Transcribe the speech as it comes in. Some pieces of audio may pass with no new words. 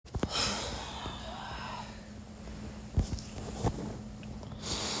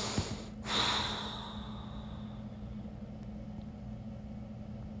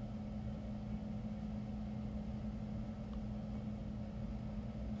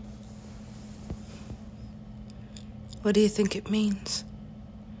What do you think it means?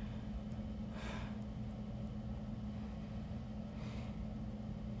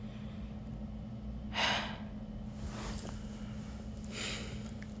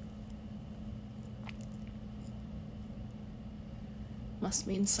 Must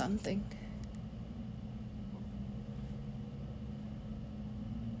mean something.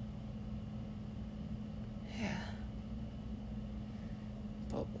 Yeah.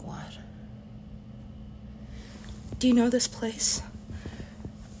 But what? Do you know this place?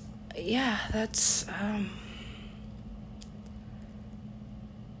 Yeah, that's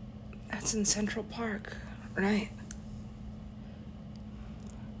in Central Park, right?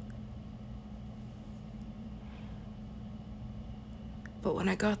 But when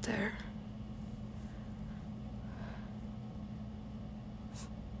I got there,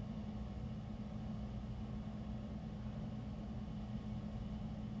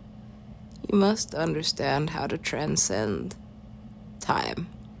 you must understand how to transcend time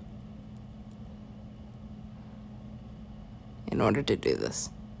in order to do this.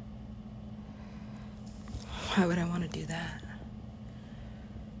 Why would I want to do that?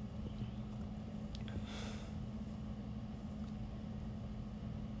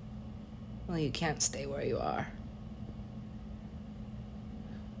 Well, you can't stay where you are.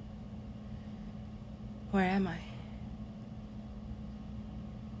 Where am I?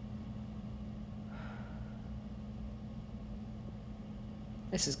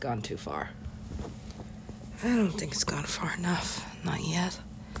 This has gone too far. I don't think it's gone far enough. Not yet.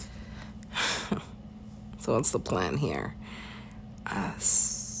 So what's the plan here?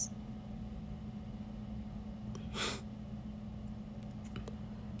 Us.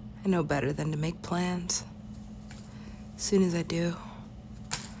 I know better than to make plans. As soon as I do,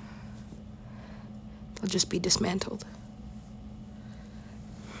 they'll just be dismantled.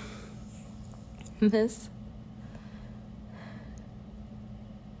 This?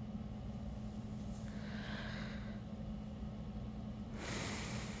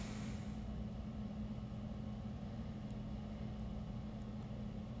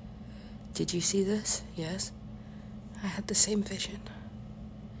 Did you see this? Yes. I had the same vision.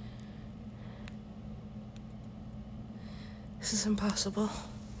 This is impossible.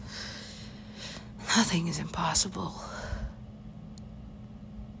 Nothing is impossible.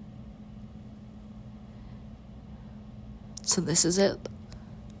 So this is it,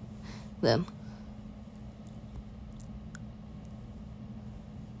 then.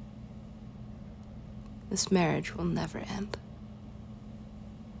 This marriage will never end.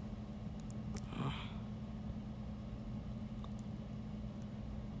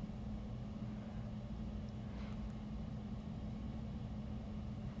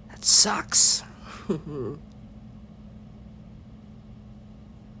 That sucks.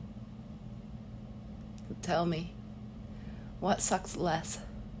 Tell me, what sucks less?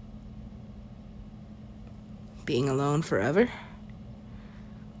 Being alone forever?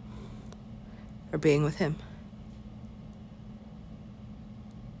 Or being with him?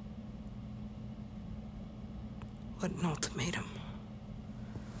 What an ultimatum.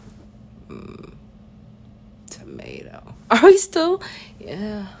 Tomato. Are we still?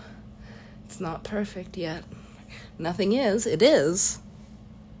 Yeah. It's not perfect yet. Nothing is. It is.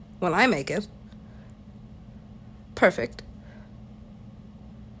 When I make it. Perfect.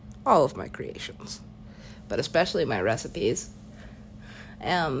 All of my creations. But especially my recipes.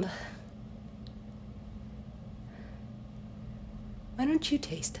 And why don't you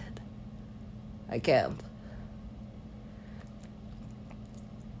taste it? I can't.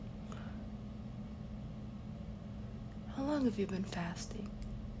 How long have you been fasting?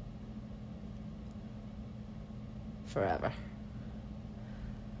 Forever.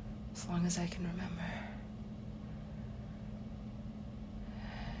 As long as I can remember.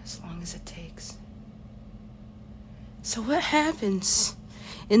 As long as it takes. So what happens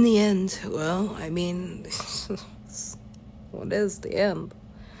in the end? Well, I mean, what is the end?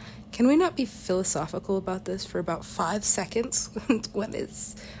 Can we not be philosophical about this for about 5 seconds? What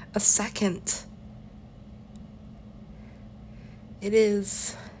is a second? It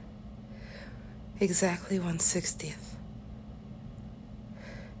is exactly 1/60th.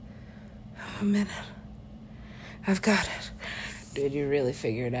 A minute. I've got it. Did you really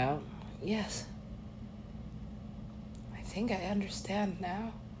figure it out? Yes. I think I understand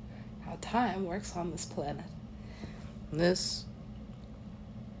now how time works on this planet. This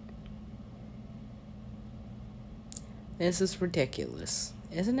is ridiculous,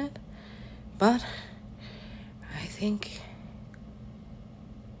 isn't it? But I think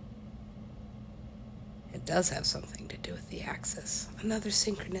it does have something to do with the axis. Another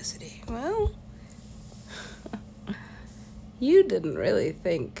synchronicity. Well, You didn't really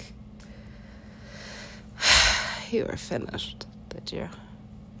think you were finished, did you?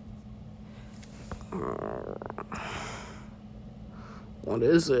 What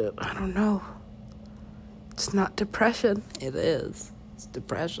is it? I don't know. It's not depression. It is. It's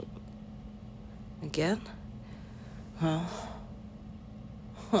depression. Again? Well,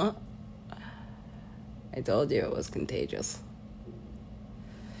 I told you it was contagious.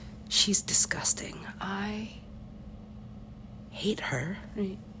 She's disgusting. I hate her.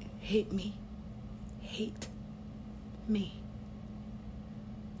 Hate me. Hate me.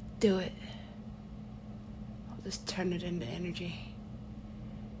 Do it. I'll just turn it into energy.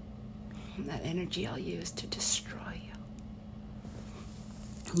 And that energy I'll use to destroy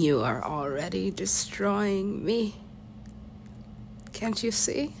you. You are already destroying me. Can't you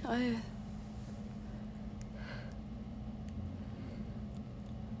see?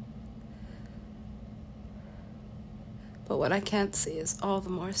 But what I can't see is all the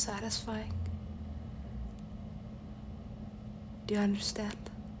more satisfying. Do you understand?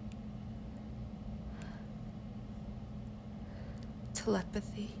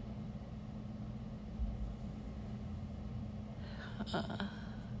 Telepathy.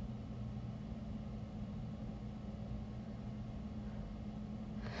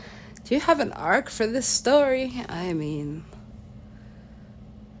 Do you have an arc for this story? I mean,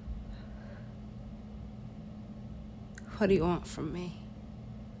 what do you want from me?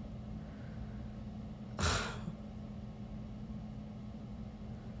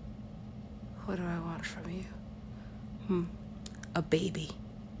 What do I want from you? A baby.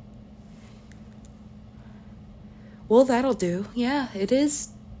 Well, that'll do. Yeah, it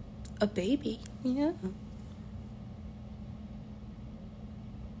is a baby. Yeah.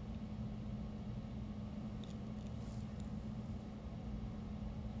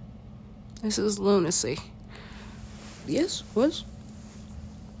 This is lunacy. Yes, was.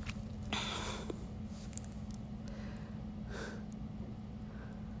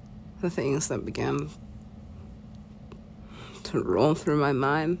 The things that began to roll through my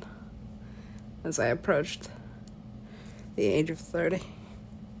mind as I approached the age of 30.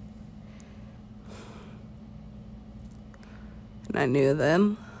 And I knew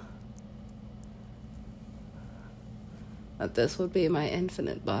then that this would be my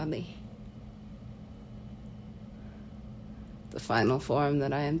infinite body. The final form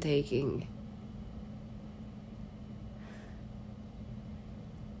that I am taking.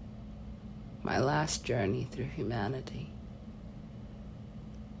 My last journey through humanity.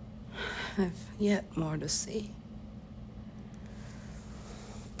 I've yet more to see.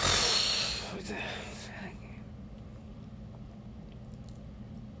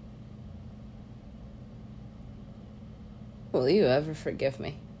 Will you ever forgive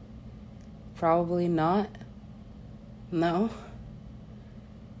me? Probably not. No.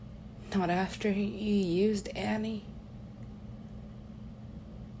 Not after you used Annie.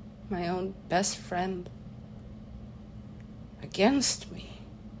 My own best friend. Against me.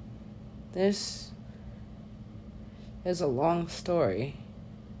 This is a long story.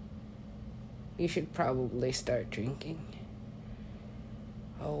 You should probably start drinking.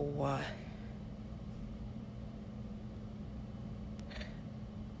 Oh, why?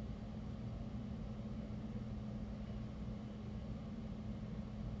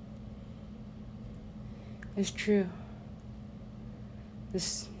 It's true.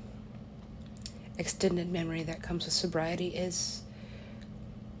 This extended memory that comes with sobriety is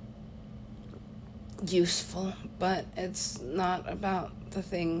useful, but it's not about the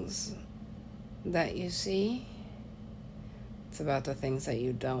things that you see. It's about the things that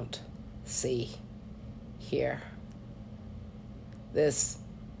you don't see, hear. This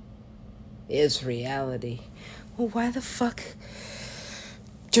is reality. Well, why the fuck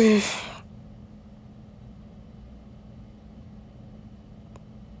do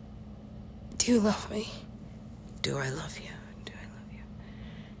you love me? Do I love you? Do I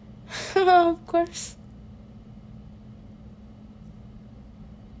love you? Of course.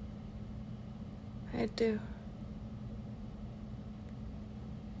 I do.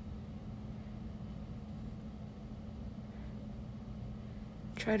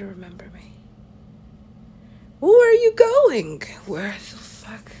 Try to remember me. Where are you going? Where the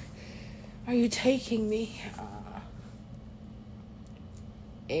fuck are you taking me?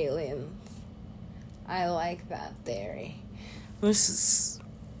 Aliens. I like that theory. This is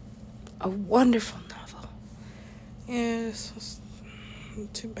a wonderful novel. Yes, it's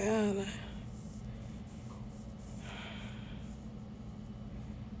too bad.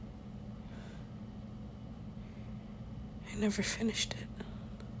 I never finished it.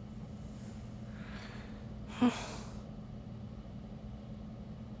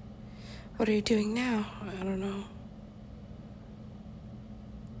 What are you doing now? I don't know.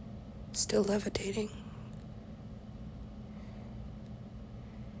 Still levitating.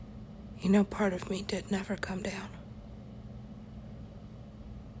 You know, part of me did never come down.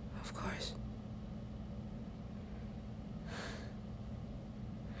 Of course.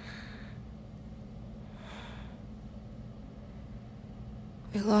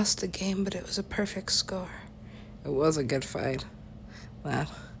 We lost the game, but it was a perfect score. It was a good fight. That.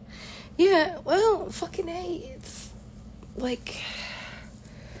 Yeah, well, fucking A, it's like,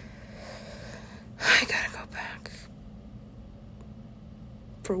 I gotta go back.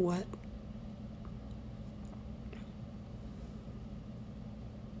 For what?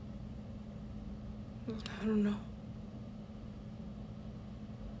 I don't know.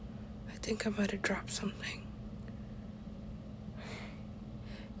 I think I might have dropped something.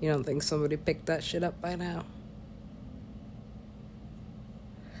 You don't think somebody picked that shit up by now?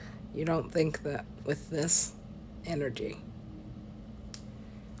 You don't think that with this energy?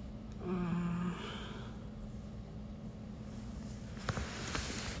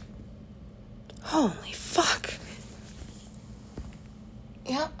 Holy fuck.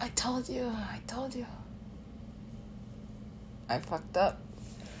 Yeah, I told you. I fucked up.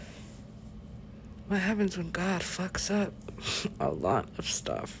 What happens when God fucks up? A lot of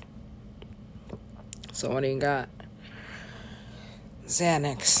stuff. So what do you got?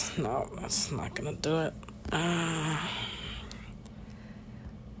 Xanax. No, that's not gonna do it.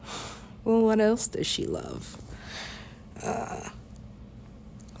 Well, what else does she love?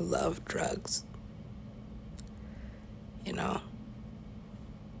 Love drugs. You know?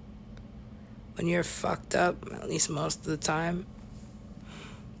 When you're fucked up, at least most of the time,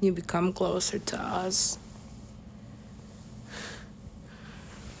 you become closer to us.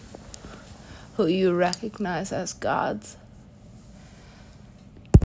 Who you recognize as gods.